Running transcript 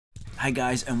Hi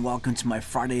guys, and welcome to my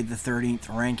Friday the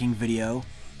 13th ranking video.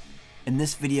 In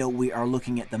this video we are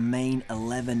looking at the main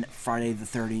 11 Friday the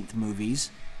 13th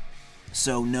movies.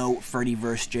 So no Freddy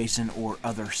vs. Jason or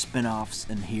other spin-offs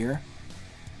in here.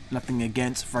 Nothing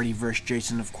against Freddy vs.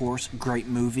 Jason, of course, great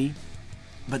movie.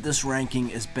 But this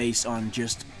ranking is based on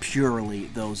just purely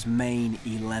those main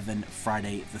 11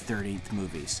 Friday the 13th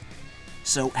movies.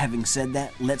 So having said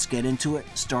that, let's get into it,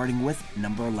 starting with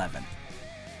number 11.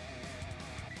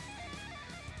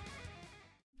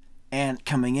 And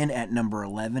coming in at number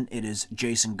 11, it is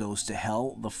Jason Goes to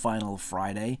Hell, The Final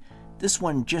Friday. This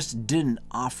one just didn't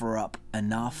offer up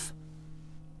enough.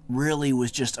 Really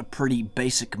was just a pretty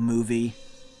basic movie.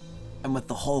 And with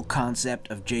the whole concept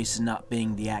of Jason not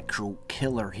being the actual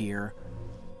killer here,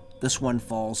 this one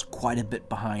falls quite a bit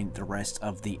behind the rest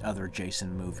of the other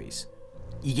Jason movies.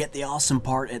 You get the awesome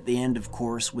part at the end, of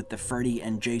course, with the Freddy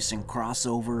and Jason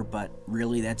crossover, but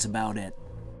really that's about it.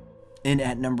 In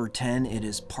at number 10, it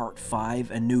is Part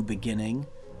 5, A New Beginning.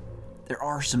 There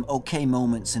are some okay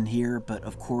moments in here, but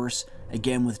of course,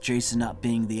 again with Jason not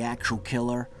being the actual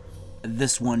killer,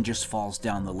 this one just falls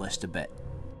down the list a bit.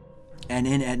 And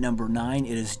in at number 9,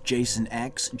 it is Jason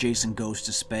X, Jason Goes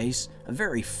to Space. A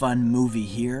very fun movie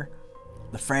here.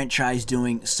 The franchise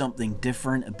doing something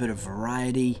different, a bit of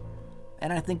variety,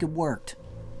 and I think it worked.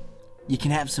 You can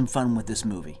have some fun with this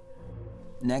movie.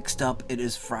 Next up, it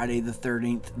is Friday the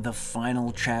 13th, The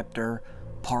Final Chapter,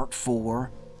 Part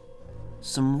 4.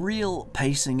 Some real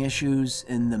pacing issues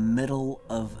in the middle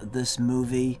of this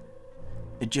movie.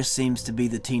 It just seems to be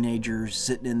the teenagers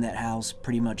sitting in that house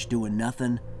pretty much doing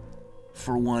nothing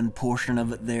for one portion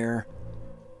of it there.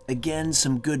 Again,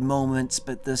 some good moments,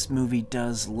 but this movie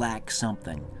does lack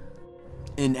something.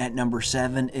 In at number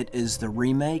 7, it is the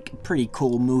remake. Pretty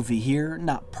cool movie here,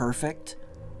 not perfect,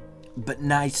 but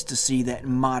nice to see that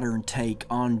modern take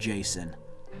on Jason.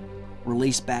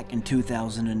 Released back in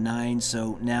 2009,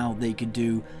 so now they could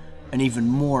do an even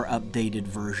more updated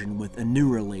version with a new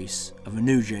release of a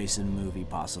new Jason movie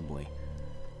possibly.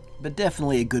 But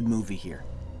definitely a good movie here.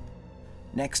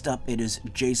 Next up, it is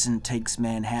Jason Takes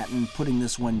Manhattan, putting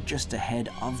this one just ahead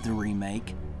of the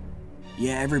remake.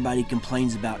 Yeah, everybody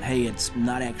complains about, hey, it's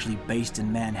not actually based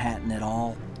in Manhattan at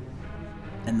all.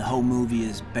 And the whole movie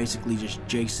is basically just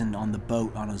Jason on the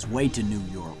boat on his way to New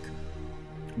York.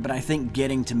 But I think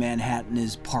getting to Manhattan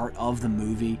is part of the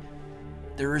movie.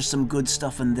 There is some good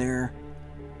stuff in there.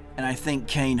 And I think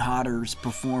Kane Hodder's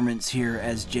performance here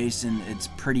as Jason, it's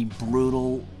pretty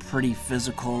brutal, pretty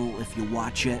physical if you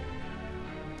watch it.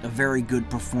 A very good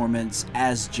performance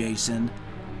as Jason.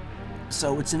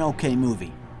 So it's an okay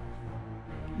movie.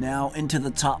 Now into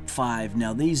the top 5.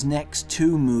 Now these next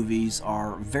two movies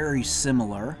are very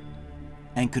similar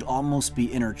and could almost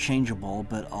be interchangeable,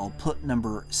 but I'll put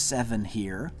number 7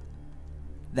 here.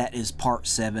 That is Part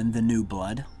 7, The New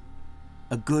Blood.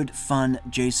 A good, fun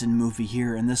Jason movie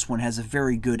here, and this one has a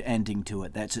very good ending to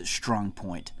it. That's its strong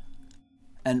point.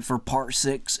 And for Part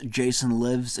 6, Jason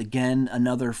Lives, again,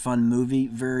 another fun movie,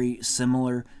 very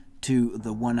similar to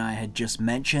the one I had just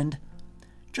mentioned.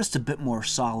 Just a bit more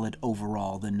solid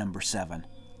overall than number 7.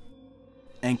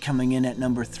 And coming in at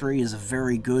number 3 is a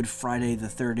very good Friday the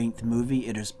 13th movie.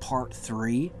 It is Part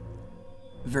 3.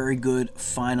 Very good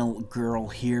final girl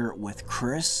here with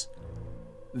Chris.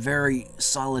 Very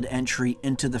solid entry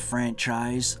into the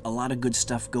franchise. A lot of good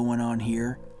stuff going on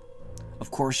here.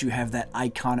 Of course, you have that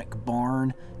iconic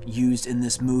barn used in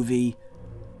this movie.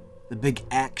 The big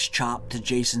axe chop to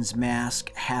Jason's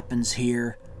mask happens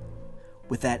here,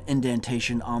 with that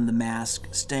indentation on the mask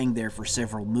staying there for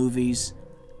several movies.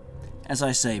 As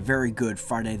I say, very good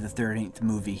Friday the 13th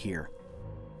movie here.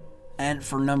 And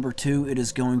for number 2, it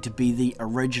is going to be the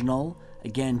original.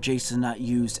 Again, Jason not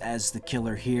used as the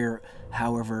killer here,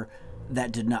 however,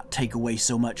 that did not take away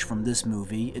so much from this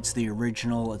movie. It's the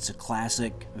original, it's a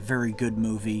classic, very good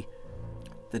movie.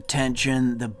 The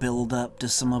tension, the build-up to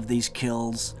some of these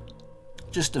kills,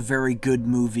 just a very good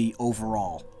movie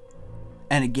overall.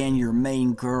 And again, your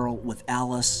main girl with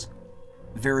Alice,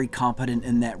 very competent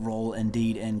in that role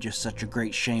indeed, and just such a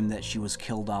great shame that she was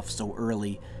killed off so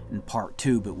early in Part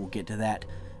 2, but we'll get to that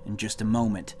in just a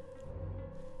moment.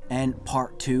 And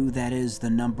Part 2, that is the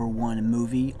number 1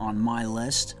 movie on my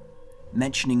list.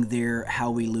 Mentioning there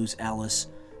how we lose Alice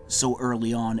so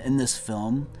early on in this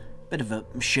film. Bit of a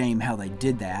shame how they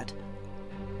did that.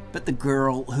 But the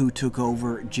girl who took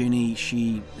over, Ginny,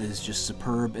 she is just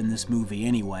superb in this movie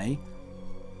anyway.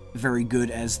 Very good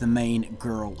as the main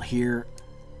girl here.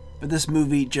 But this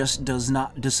movie just does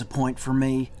not disappoint for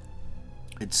me.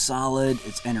 It's solid,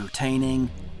 it's entertaining,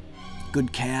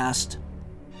 good cast.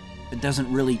 It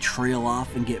doesn't really trail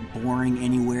off and get boring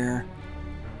anywhere.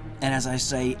 And as I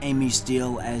say, Amy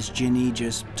Steele as Ginny,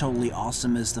 just totally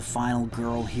awesome as the final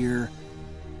girl here.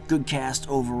 Good cast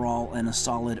overall, and a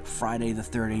solid Friday the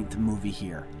 13th movie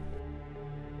here.